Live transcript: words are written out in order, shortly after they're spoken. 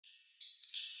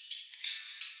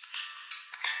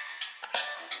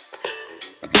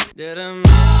Good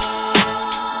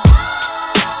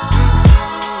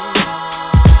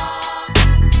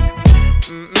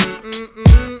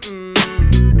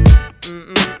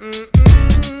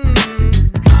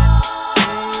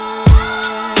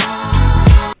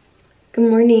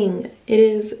morning. It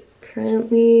is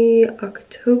currently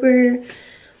October,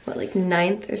 what, like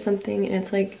 9th or something, and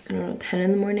it's like, I don't know, 10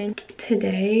 in the morning.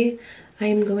 Today I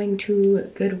am going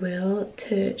to Goodwill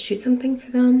to shoot something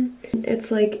for them. It's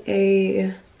like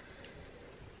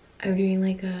I'm doing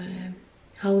like a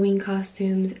Halloween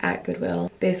costumes at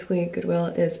Goodwill. Basically, Goodwill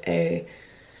is a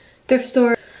thrift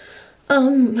store.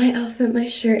 My outfit, my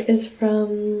shirt is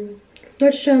from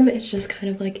Nordstrom. It's just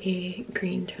kind of like a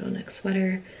green turtleneck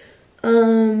sweater.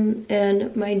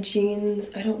 And my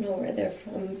jeans, I don't know where they're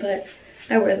from, but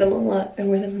I wear them a lot. I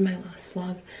wore them in my last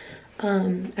vlog.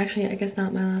 Actually, I guess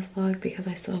not my last vlog because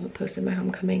I still haven't posted my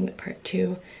homecoming part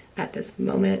 2 at this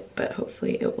moment, but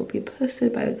hopefully it will be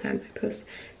posted by the time I post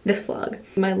this vlog.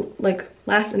 My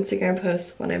last Instagram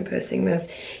post when I'm posting this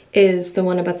is the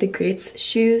one about the Greats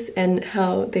shoes and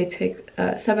how they take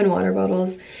 7 water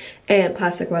bottles and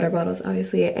plastic water bottles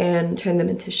obviously and turn them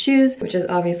into shoes, which is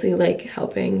obviously like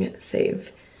helping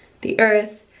save the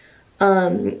earth.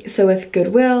 So with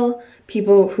Goodwill,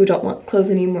 people who don't want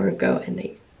clothes anymore go and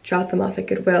they drop them off at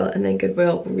Goodwill, and then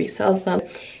Goodwill resells them.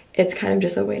 It's kind of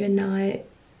just a way to not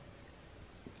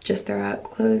just throw out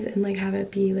clothes and like have it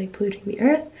be like polluting the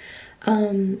earth.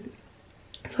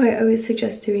 So I always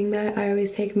suggest doing that. I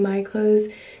always take my clothes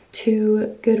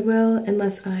to Goodwill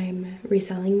unless I'm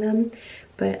reselling them,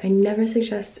 but I never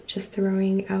suggest just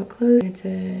throwing out clothes. It's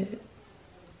a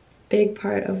big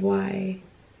part of why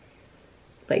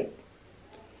like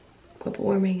global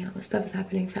warming and all this stuff is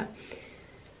happening. So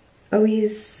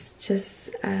always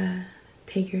just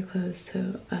take your clothes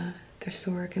to their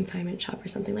store, consignment shop or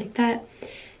something like that,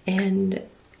 and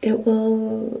it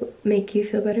will make you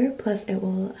feel better, plus it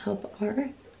will help our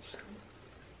earth. So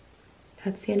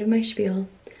that's the end of my spiel.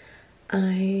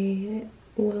 I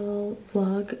will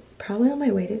vlog probably on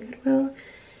my way to Goodwill,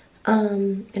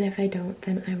 and if I don't,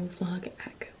 then I will vlog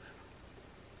at Goodwill.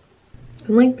 It's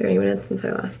been like 30 minutes since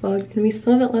I last vlogged, and we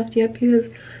still haven't left yet because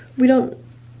we don't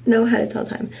know how to tell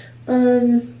time.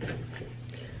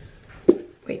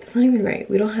 Wait, that's not even right.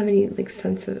 We don't have any like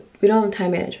we don't have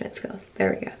time management skills.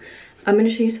 There we go. I'm gonna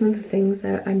show you some of the things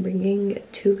that I'm bringing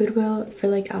to Goodwill for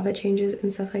like outfit changes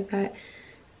and stuff like that.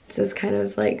 This is kind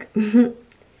of like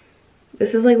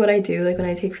this is like what I do like when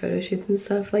I take photo shoots and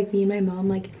stuff. Like me and my mom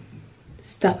like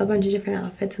stuff a bunch of different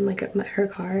outfits in like her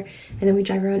car, and then we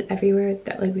drive around everywhere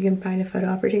that like we can find a photo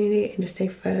opportunity and just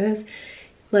take photos.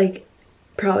 Like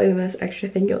probably the most extra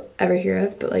thing you'll ever hear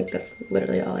of, but like that's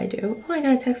literally all I do. Oh, I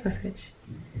got a text message.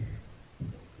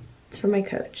 It's from my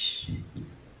coach.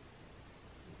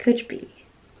 Coach B.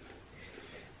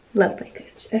 Love my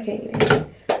coach. Okay,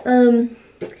 anyway.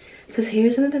 So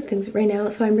here's some of the things right now.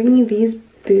 So I'm bringing these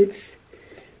boots.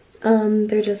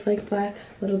 They're just like black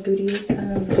little booties.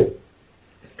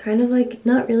 Kind of like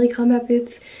not really combat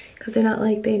boots because they're not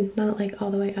like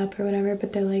all the way up or whatever,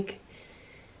 but they're like,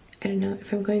 I don't know,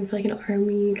 if I'm going for like an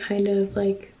army kind of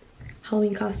like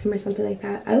Halloween costume or something like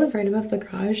that. I live right above the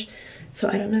garage, so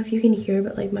I don't know if you can hear,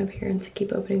 but like my parents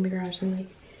keep opening the garage and like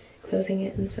closing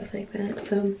it and stuff like that.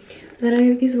 So then I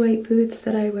have these white boots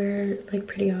that I wear like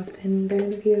pretty often. They're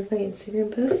in a few of my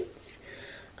Instagram posts.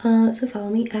 So follow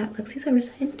me at Lexi's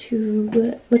Oversight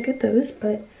to look at those.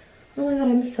 But oh my god,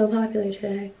 I'm so popular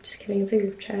today. Just kidding, it's a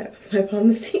group chat with my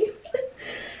mom's team.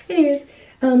 Anyways,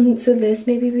 so this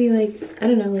maybe be like, I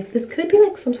don't know, like this could be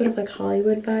like some sort of like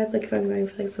Hollywood vibe, like if I'm going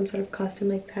for like some sort of costume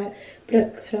like that, but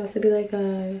it could also be like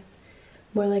a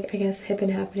more like, I guess, hip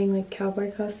and happening like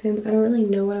cowboy costume. I don't really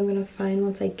know what I'm gonna find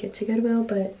once I get to Goodwill,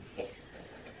 but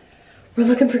we're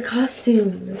looking for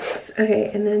costumes.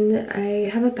 Okay, and then I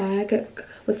have a bag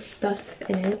with stuff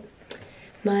in it.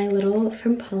 My little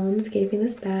from Palms gave me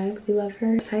this bag. We love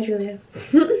her. Hi, Julia.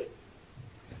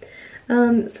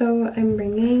 So I'm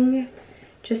bringing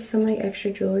just some like extra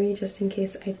jewelry just in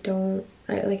case like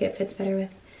it fits better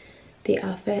with the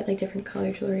outfit, like different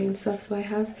color jewelry and stuff. So I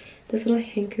have this little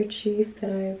handkerchief that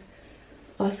I've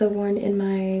also worn in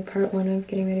my part 1 of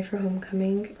getting ready for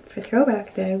homecoming for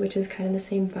throwback day, which is kind of the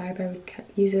same vibe. I would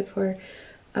use it for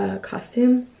a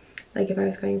costume, like if I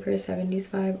was going for a 70s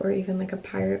vibe or even like a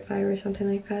pirate vibe or something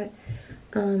like that.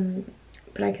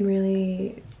 But I can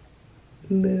really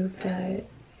move that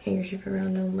handkerchief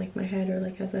around on like my head or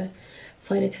like as a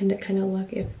flight attendant kind of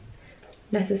look if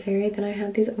necessary. Then I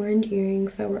have these orange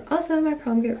earrings that were also in my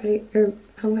prom get ready or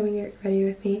homecoming get ready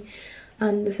with me.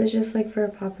 This is just like for a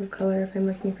pop of color if I'm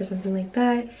looking for something like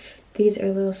that. These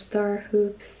are little star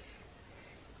hoops.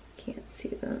 can't see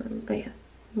them. Oh yeah,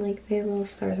 like they have little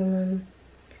stars on them.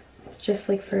 It's just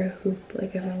like for a hoop,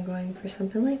 like if I'm going for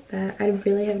something like that. I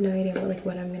really have no idea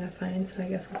what I'm gonna find, so I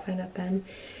guess we'll find out then.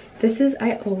 This is,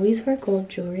 I always wear gold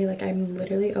jewelry. Like I'm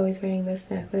literally always wearing this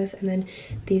necklace and then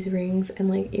these rings and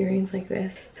like earrings like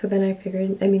this. So then I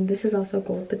figured, I mean this is also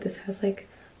gold, but this has like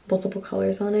multiple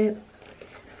colors on it.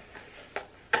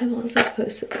 I've also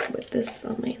posted with this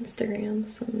on my Instagram,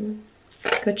 so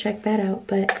go check that out.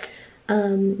 But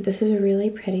this is really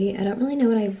pretty. I don't really know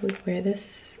what I would wear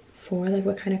this for, like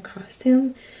what kind of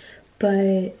costume,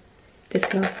 but this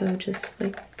could also just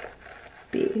like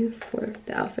be for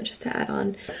the outfit, just to add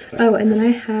on. Oh, and then I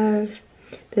have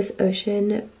this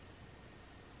ocean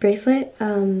bracelet.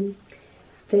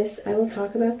 This, I will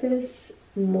talk about this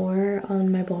more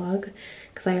on my blog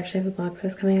because I actually have a blog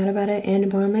post coming out about it,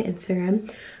 and more on my Instagram.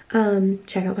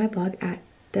 Check out my blog at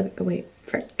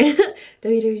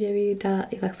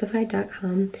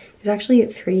www.elexify.com. There's actually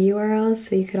 3 URLs,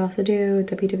 so you could also do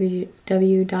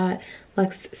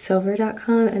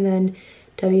www.luxsilver.com and then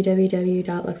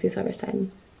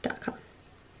www.luxysilverstein.com.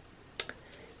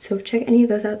 So check any of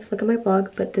those out to look at my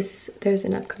blog, but there's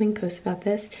an upcoming post about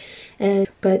this.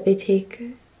 But they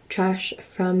take trash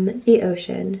from the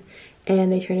ocean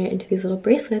and they turn it into these little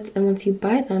bracelets, and once you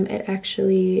buy them, it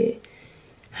actually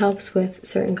helps with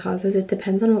certain causes. It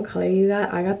depends on what color you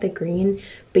got. I got the green,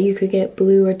 but you could get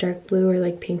blue or dark blue or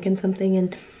like pink and something,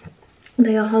 and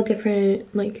they all have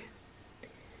different, like,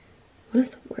 what is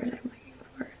the word I'm looking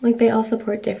for? Like they all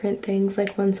support different things.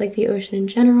 Like one's like the ocean in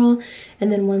general, and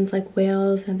then one's like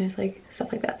whales, and there's like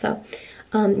stuff like that. So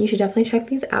you should definitely check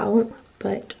these out,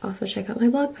 but also check out my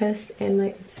blog posts and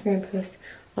my Instagram posts,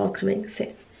 all coming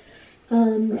soon.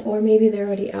 Or maybe they're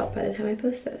already out by the time I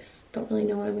post this. Don't really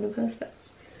know when I'm gonna post this.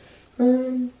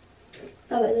 Oh, and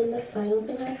then the final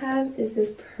thing I have is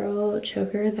this pearl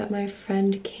choker that my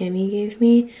friend Cami gave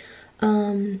me.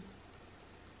 I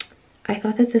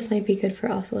thought that this might be good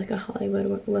for also like a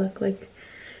Hollywood look. Like,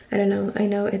 I don't know, I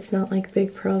know it's not like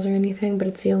big pearls or anything, but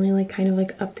it's the only like kind of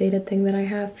like updated thing that I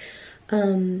have.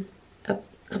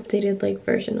 Updated like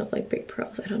version of like big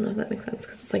pearls. I don't know if that makes sense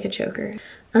because it's like a choker.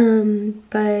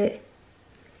 But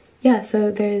yeah,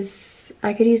 so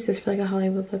I could use this for like a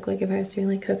Hollywood look, like if I was doing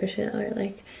like Coco Chanel or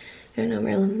like, I don't know,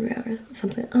 Marilyn Monroe or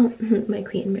something. Oh, my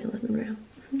queen, Marilyn Monroe.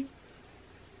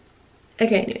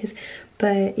 Okay, anyways,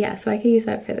 but yeah, so I could use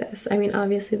that for this. I mean,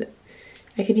 obviously,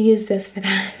 I could use this for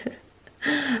that.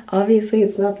 Obviously,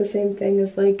 it's not the same thing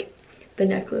as like the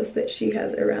necklace that she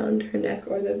has around her neck,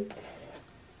 or the,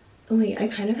 oh wait, I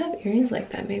kind of have earrings like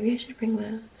that. Maybe I should bring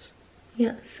those.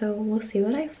 Yeah, so we'll see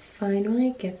what I find when I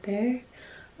get there.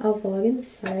 I'll vlog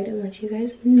inside and let you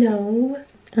guys know.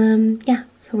 Yeah,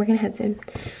 so we're gonna head soon.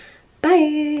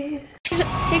 Bye!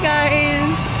 Hey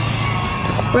guys!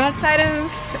 We're outside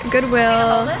of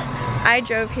Goodwill. I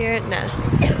drove here,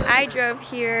 I drove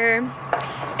here,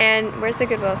 and where's the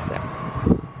Goodwill store?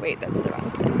 Wait, that's the wrong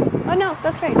thing. Oh no,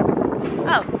 that's right.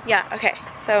 Oh, yeah, okay,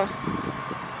 so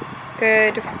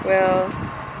Goodwill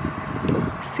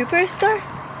Superstore?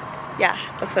 Yeah,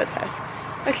 that's what it says.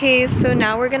 Okay, so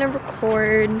now we're gonna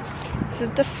record. This is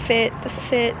the fit.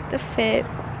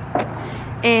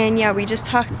 And yeah, we just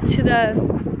talked to the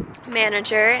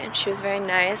manager and she was very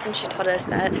nice, and she told us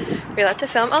that we're allowed to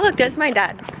film. Oh look, there's my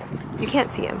dad. You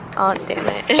can't see him. Oh, damn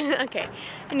it. Okay.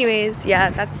 Anyways, yeah,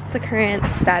 that's the current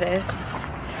status.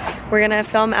 We're gonna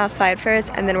film outside first,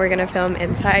 and then we're gonna film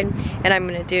inside, and I'm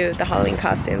gonna do the Halloween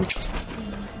costumes.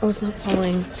 Oh, it's not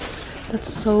falling.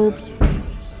 That's so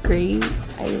great.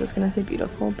 I was gonna say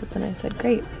beautiful, but then I said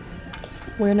great.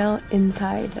 We're now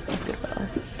inside of Goodwill.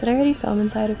 Did I already film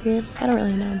inside of here? I don't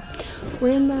really know.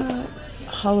 We're in the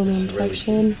Halloween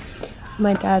section.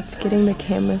 My dad's getting the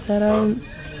camera set up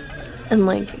and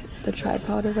like the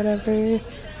tripod or whatever.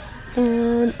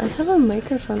 And I have a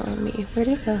microphone on me. Where'd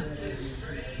it go?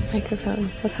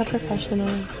 Microphone. Look how professional.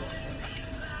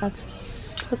 That's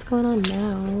what's going on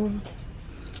now.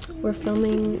 We're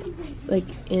filming like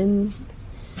in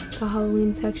the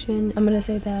Halloween section. I'm gonna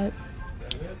say that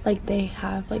like they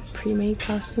have like pre-made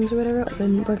costumes or whatever,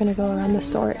 then we're gonna go around the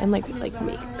store and like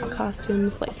make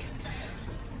costumes. Like,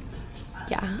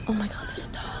 yeah. Oh my god, there's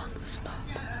a dog. Stop.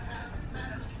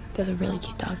 There's a really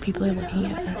cute dog. People are looking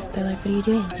at us. They're like, what are you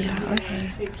doing? Yeah,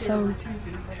 okay. So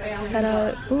set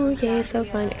up. Oh yay, so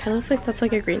fun. It kind of looks like that's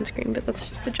like a green screen, but that's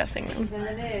just the dressing room.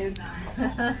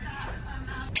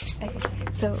 Okay,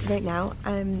 so right now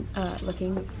I'm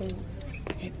looking for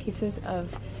pieces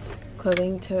of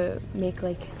clothing to make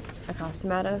like a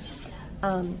costume out of.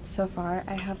 So far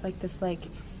I have like this like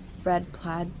red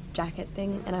plaid jacket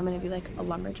thing, and I'm gonna be like a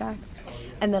lumberjack.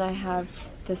 And then I have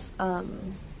this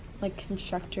like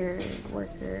constructor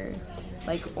worker,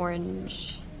 like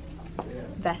orange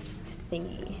vest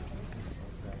thingy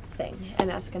thing, and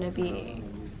that's gonna be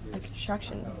a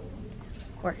construction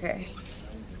worker.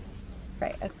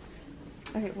 Right.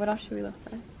 Okay, what else should we look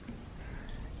for?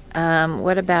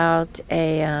 What about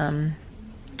a,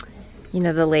 you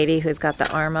know, the lady who's got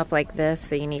the arm up like this,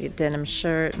 so you need a denim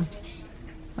shirt.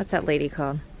 What's that lady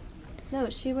called? No,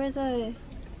 she wears a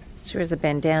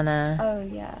bandana. Oh,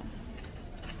 yeah.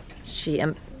 She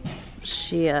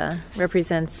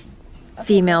represents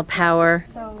female power.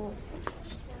 So,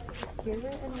 here we're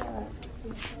in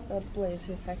the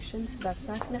blazer section, so that's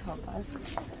not going to help us.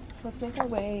 So let's make our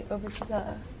way over to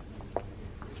the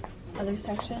other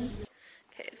section.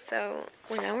 Okay, so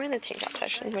we're in the tank top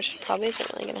section, which probably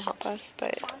isn't really going to help us,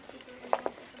 but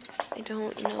I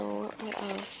don't know what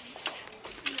else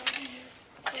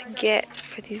to get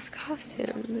for these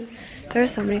costumes. There are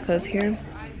so many clothes here.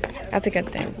 That's a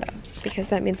good thing, though, because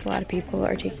that means a lot of people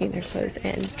are taking their clothes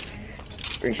and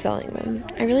reselling them.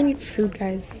 I really need food,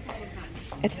 guys.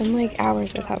 It's been like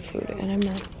hours without food, and I'm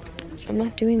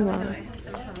not doing well.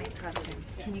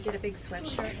 Can you get a big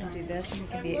sweatshirt and do this? And it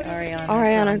can be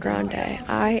Ariana Grande.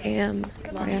 I am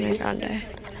Ariana Grande.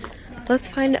 Let's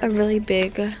find a really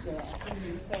big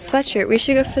sweatshirt. We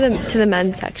should go to the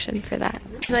men's section for that.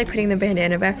 I like putting the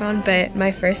bandana back on, but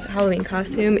my first Halloween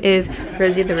costume is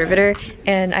Rosie the Riveter,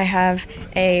 and I have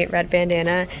a red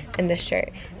bandana and this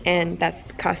shirt, and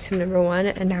that's costume number 1,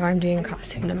 and now I'm doing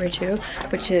costume number 2,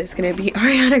 which is gonna be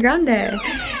Ariana Grande.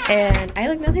 And I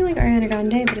look nothing like Ariana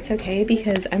Grande, but it's okay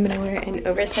because I'm gonna wear an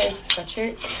oversized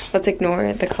sweatshirt. Let's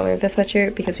ignore the color of the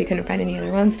sweatshirt because we couldn't find any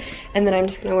other ones, and then I'm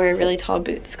just gonna wear really tall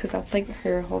boots because that's like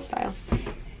her whole style.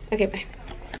 Okay, bye.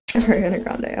 Ariana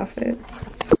Grande outfit.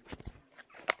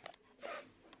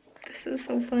 This is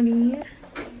so funny.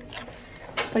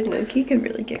 Like, low-key could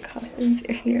really get costumes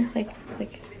here. Like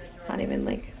not even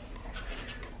like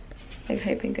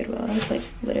hyping Goodwill. It's like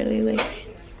literally like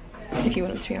if you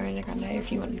want it to be Ariana Grande,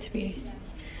 if you want it to be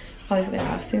all these other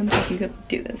costumes, like you could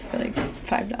do this for like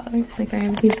 $5. Like I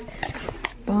have these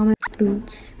bomb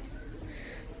boots,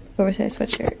 oversized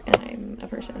sweatshirt, and I'm a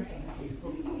person.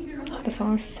 That's all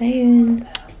I'm saying.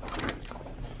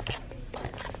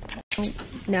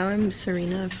 Now I'm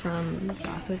Serena from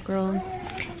Gossip Girl,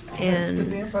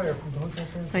 and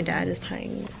my dad is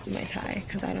tying my tie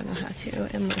because I don't know how to,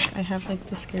 and like I have like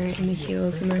the skirt and the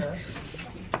heels and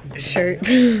the shirt.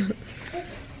 Ew,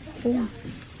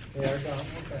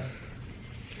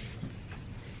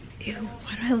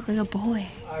 why do I look like a boy?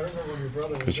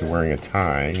 Because you're wearing a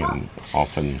tie, and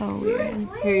often So weird.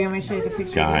 Here, you want me to show you the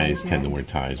picture? guys tend to wear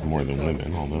ties more than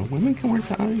women, although women can wear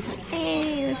ties.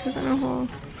 Hey, this isn't a whole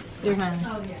Your hand.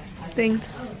 thing.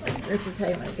 This is how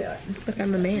you want to do it. Look,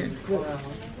 I'm a man.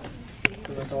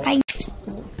 Hi. Such a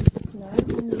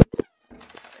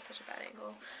bad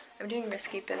angle. I'm doing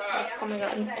risky business. Oh my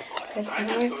god. Guys,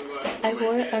 I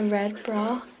wore a red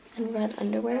bra and red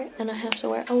underwear, and I have to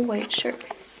wear a white shirt.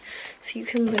 So you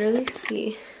can literally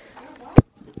see.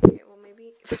 Okay, well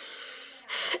maybe.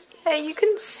 Yeah, you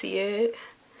can see it.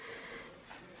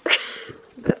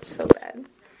 That's so bad.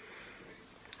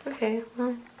 Okay,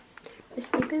 well,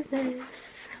 risky business.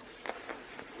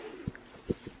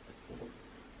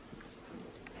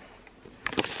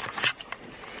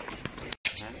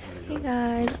 Hey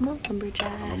guys, I'm a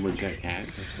lumberjack. Lumberjack hat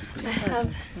or something. I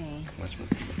have. What's with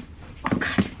Oh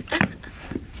god.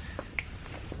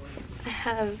 I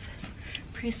have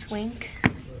pre-swink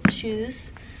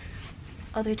shoes.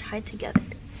 Oh, they're tied together.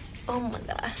 Oh my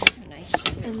god. Nice.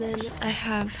 And then I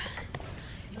have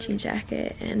a jean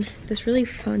jacket and this really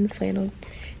fun flannel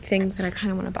thing that I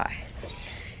kind of want to buy.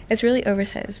 It's really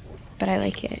oversized, but I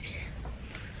like it.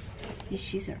 These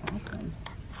shoes are awesome.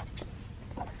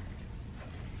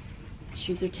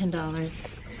 Shoes are $10.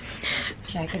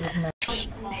 Jacket is not.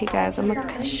 Hey guys, I'm a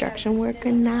construction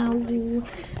worker now.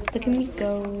 Look at me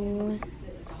go.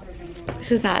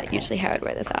 This is not usually how I'd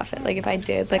wear this outfit. Like if I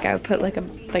did, like I would put like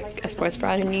a sports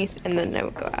bra underneath and then I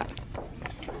would go out.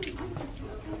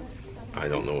 I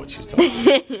don't know what she's talking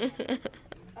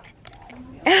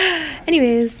about.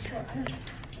 Anyways,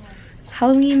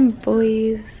 Halloween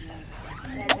boys.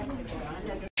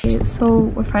 Okay, so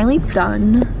we're finally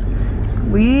done.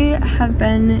 We have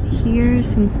been here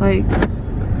since like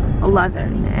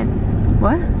 11 and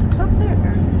what?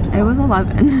 It was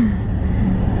 11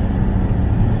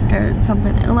 or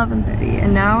something, 11:30,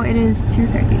 and now it is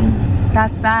 2:30.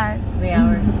 That's that. 3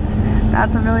 hours.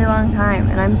 That's a really long time,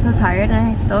 and I'm so tired, and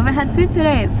I still haven't had food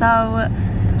today, so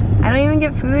I don't even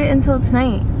get food until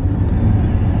tonight.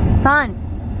 Fun.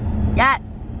 Yes.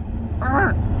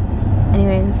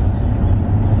 Anyways,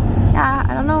 yeah,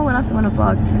 I don't know what else also want to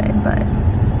vlog today,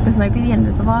 but this might be the end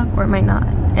of the vlog, or it might not.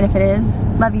 And if it is,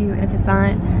 love you, and if it's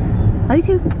not, love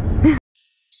you too.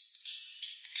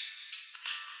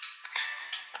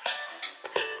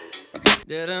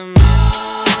 Did